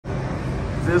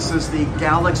This is the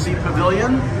Galaxy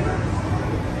Pavilion.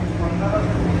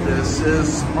 This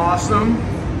is awesome.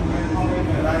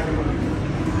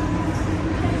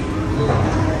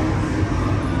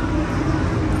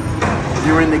 If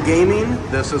you're into gaming,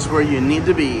 this is where you need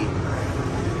to be.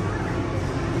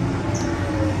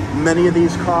 Many of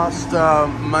these cost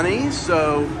money,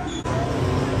 so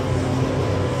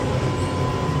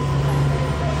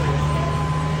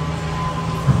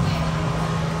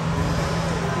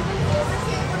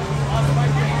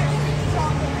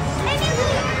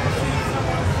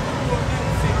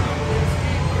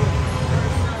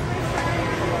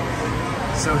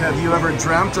So have you ever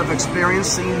dreamt of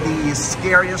experiencing the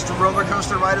scariest roller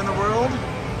coaster ride in the world?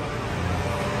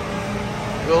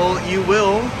 Well, you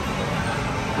will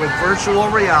with virtual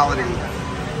reality.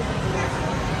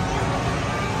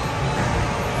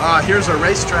 Here's a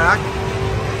racetrack.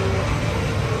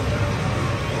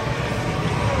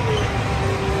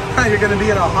 You're gonna be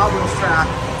in a Hot Wheels track.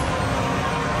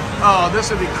 Oh,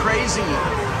 this would be crazy.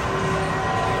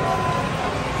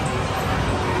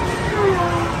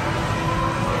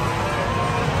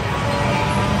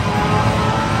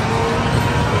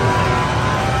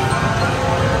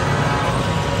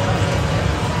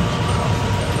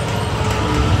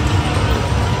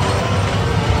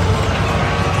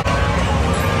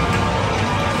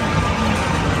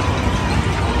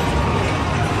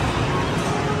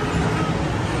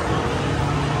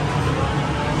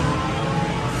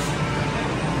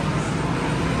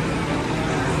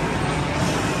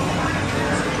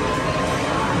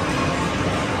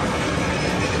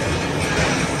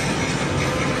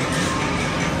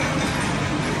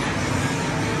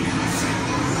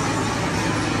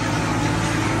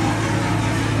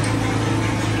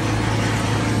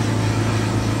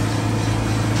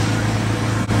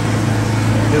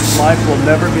 His life will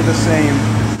never be the same.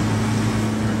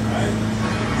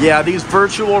 Yeah, these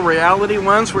virtual reality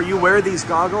ones where you wear these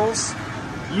goggles,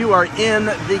 you are in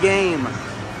the game.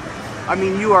 I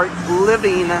mean, you are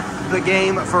living the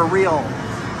game for real.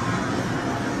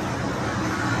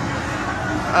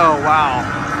 Oh, wow.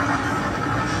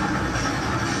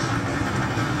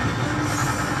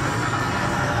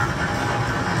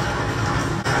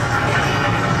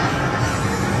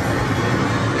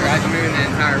 Your eyes are moving the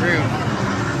entire room.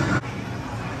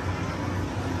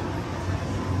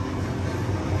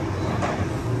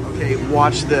 Okay,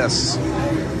 watch this.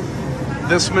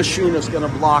 This machine is gonna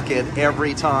block it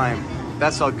every time.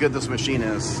 That's how good this machine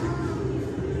is.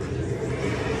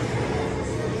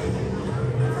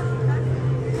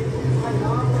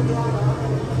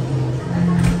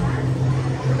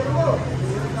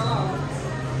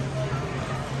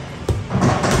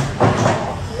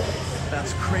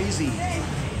 That's crazy.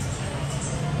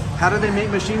 How do they make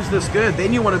machines this good? They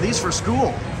need one of these for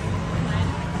school.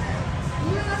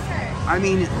 I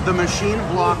mean, the machine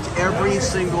blocked every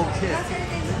single kick.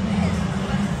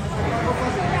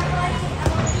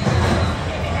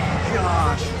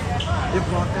 Gosh, it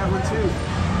blocked that one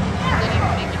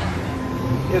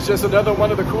too. It's just another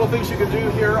one of the cool things you can do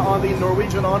here on the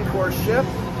Norwegian ENCORE ship.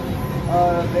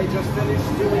 They just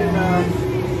finished doing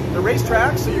the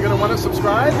racetrack, so you're going to want to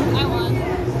subscribe. I won.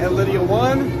 And Lydia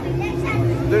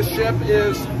won. This ship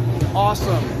is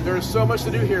awesome. There's so much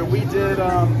to do here. We did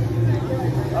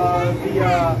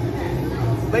the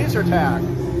laser tag.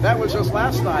 That was just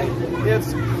last night.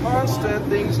 It's constant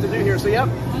things to do here. So yep,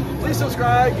 please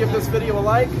subscribe, give this video a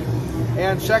like,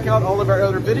 and check out all of our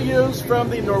other videos from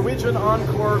the Norwegian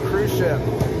ENCORE cruise ship.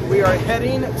 We are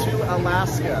heading to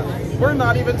Alaska. We're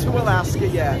not even to Alaska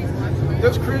yet.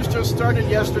 This cruise just started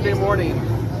yesterday morning.